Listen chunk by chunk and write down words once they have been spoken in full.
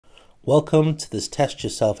Welcome to this Test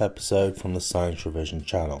Yourself episode from the Science Revision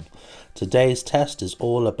channel. Today's test is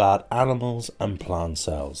all about animals and plant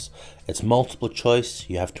cells. It's multiple choice.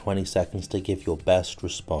 You have 20 seconds to give your best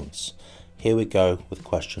response. Here we go with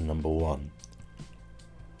question number 1.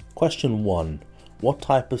 Question 1. What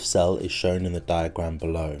type of cell is shown in the diagram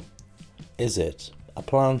below? Is it a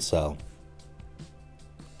plant cell,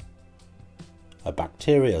 a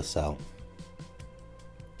bacterial cell,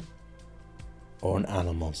 or an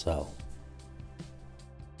animal cell?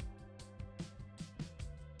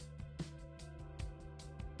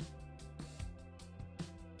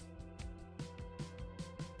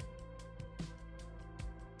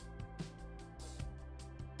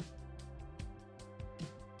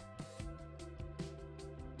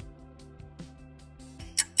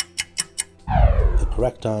 The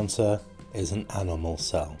correct answer is an animal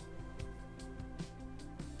cell.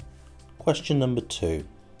 Question number 2.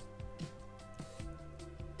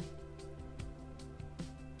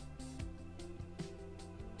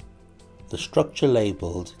 The structure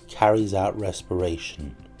labelled carries out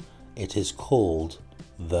respiration. It is called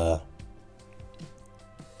the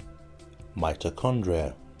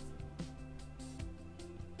mitochondria,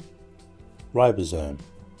 ribosome,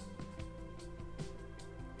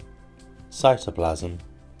 cytoplasm,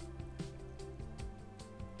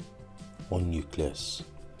 or nucleus.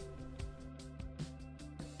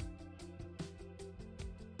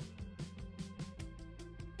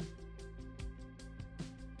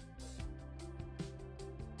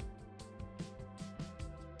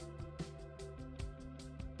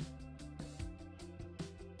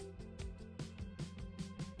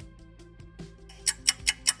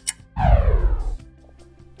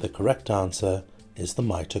 The correct answer is the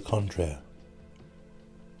mitochondria.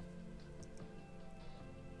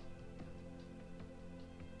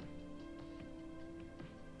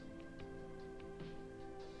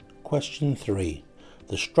 Question 3.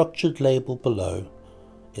 The structured label below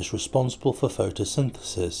is responsible for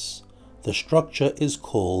photosynthesis. The structure is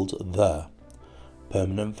called the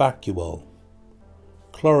permanent vacuole,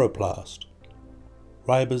 chloroplast,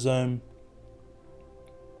 ribosome,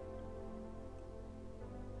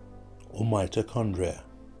 or mitochondria.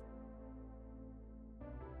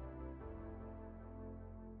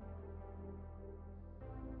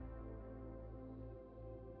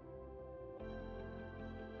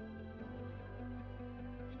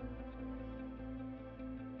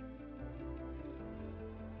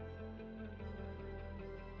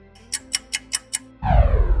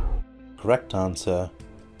 Correct answer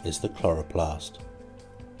is the chloroplast.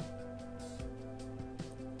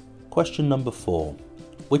 Question number 4.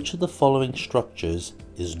 Which of the following structures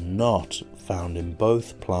is not found in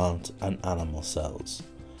both plant and animal cells?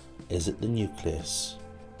 Is it the nucleus?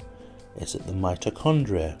 Is it the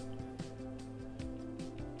mitochondria?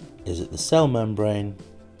 Is it the cell membrane?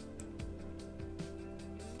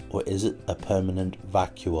 Or is it a permanent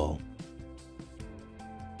vacuole?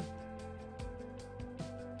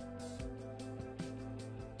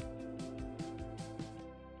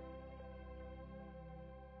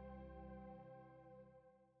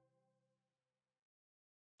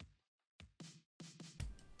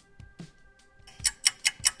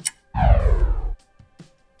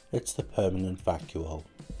 It's the permanent vacuole.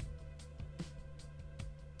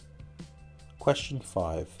 Question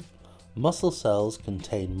 5. Muscle cells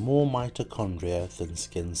contain more mitochondria than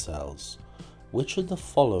skin cells. Which of the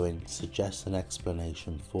following suggests an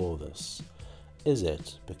explanation for this? Is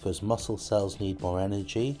it because muscle cells need more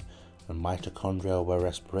energy and mitochondria are where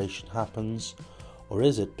respiration happens? Or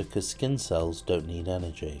is it because skin cells don't need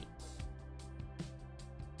energy?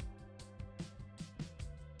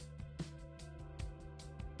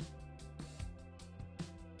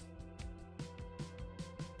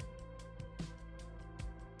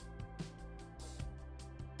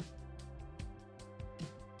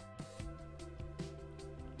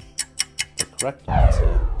 The correct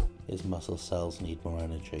answer is muscle cells need more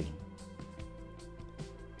energy.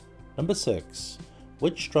 Number 6.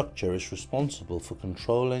 Which structure is responsible for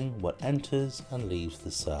controlling what enters and leaves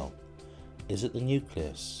the cell? Is it the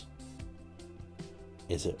nucleus?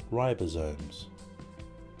 Is it ribosomes?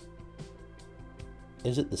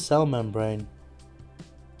 Is it the cell membrane?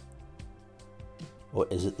 Or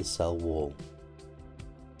is it the cell wall?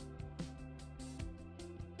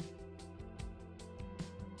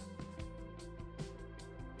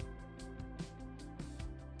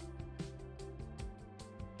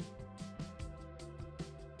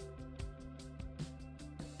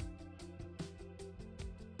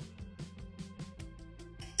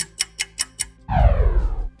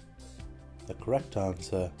 The correct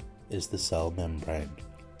answer is the cell membrane.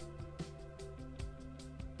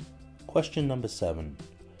 Question number 7.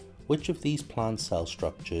 Which of these plant cell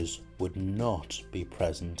structures would not be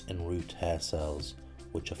present in root hair cells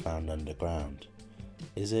which are found underground?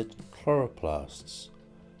 Is it chloroplasts?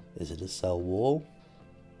 Is it a cell wall?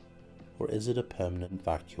 Or is it a permanent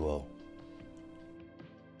vacuole?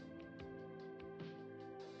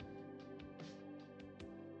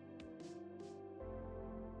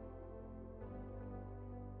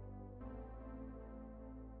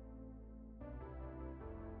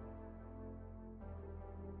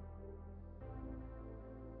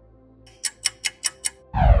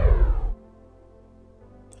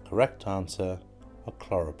 The correct answer are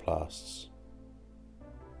chloroplasts.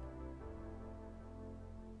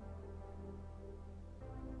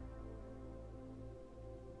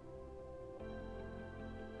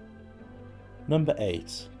 Number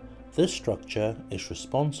 8. This structure is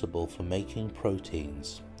responsible for making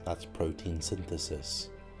proteins. That's protein synthesis.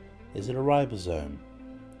 Is it a ribosome?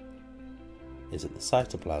 Is it the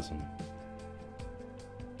cytoplasm?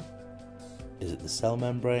 Is it the cell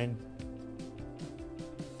membrane?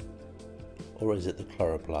 Or is it the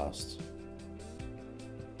chloroplast?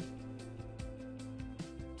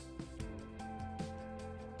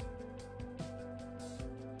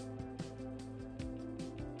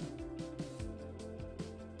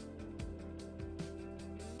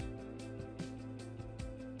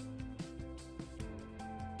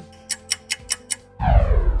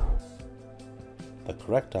 The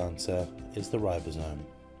correct answer is the ribosome.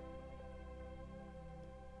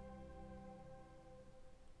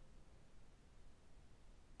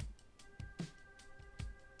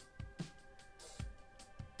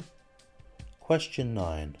 Question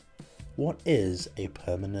 9. What is a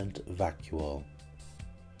permanent vacuole?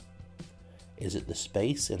 Is it the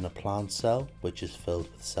space in a plant cell which is filled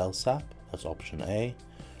with cell sap? That's option A.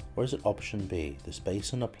 Or is it option B, the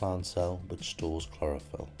space in a plant cell which stores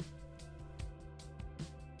chlorophyll?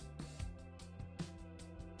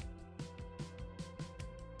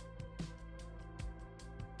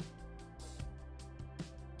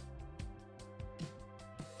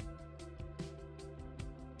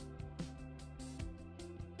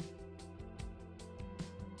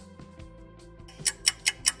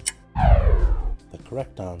 The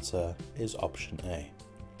correct answer is option A.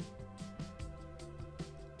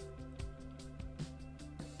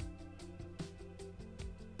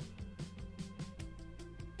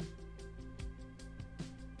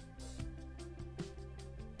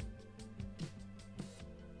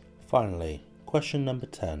 Finally, question number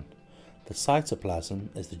 10. The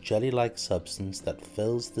cytoplasm is the jelly-like substance that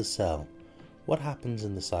fills the cell. What happens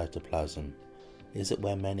in the cytoplasm? Is it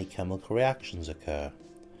where many chemical reactions occur?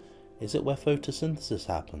 Is it where photosynthesis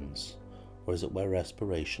happens? Or is it where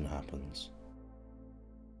respiration happens?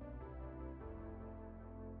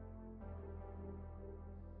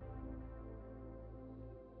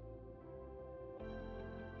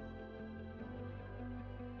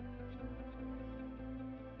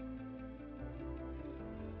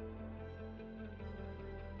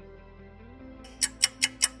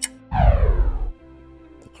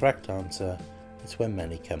 The correct answer is where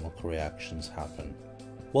many chemical reactions happen.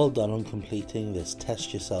 Well done on completing this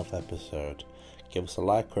Test Yourself episode. Give us a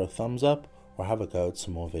like or a thumbs up, or have a go at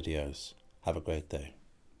some more videos. Have a great day.